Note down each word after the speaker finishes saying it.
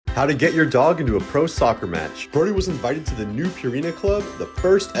How to get your dog into a pro soccer match. Brody was invited to the new Purina Club, the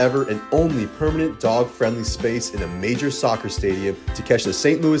first ever and only permanent dog-friendly space in a major soccer stadium to catch the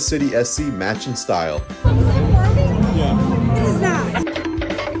St. Louis City SC match in style. Yeah. It is not.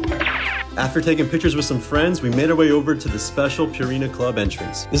 After taking pictures with some friends, we made our way over to the special Purina Club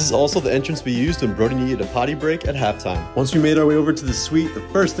entrance. This is also the entrance we used when Brody needed a potty break at halftime. Once we made our way over to the suite, the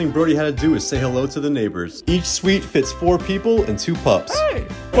first thing Brody had to do was say hello to the neighbors. Each suite fits 4 people and 2 pups. Hey!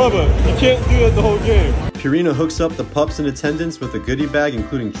 Bubba, you can't do that the whole game. Purina hooks up the pups in attendance with a goodie bag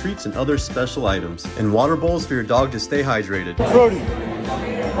including treats and other special items, and water bowls for your dog to stay hydrated. Brody.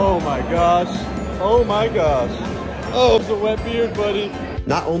 Oh my gosh. Oh my gosh. Oh, it's a wet beard, buddy.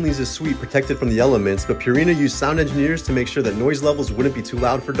 Not only is the suite protected from the elements, but Purina used sound engineers to make sure that noise levels wouldn't be too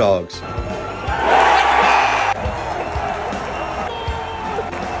loud for dogs.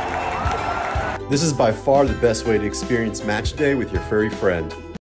 This is by far the best way to experience match day with your furry friend.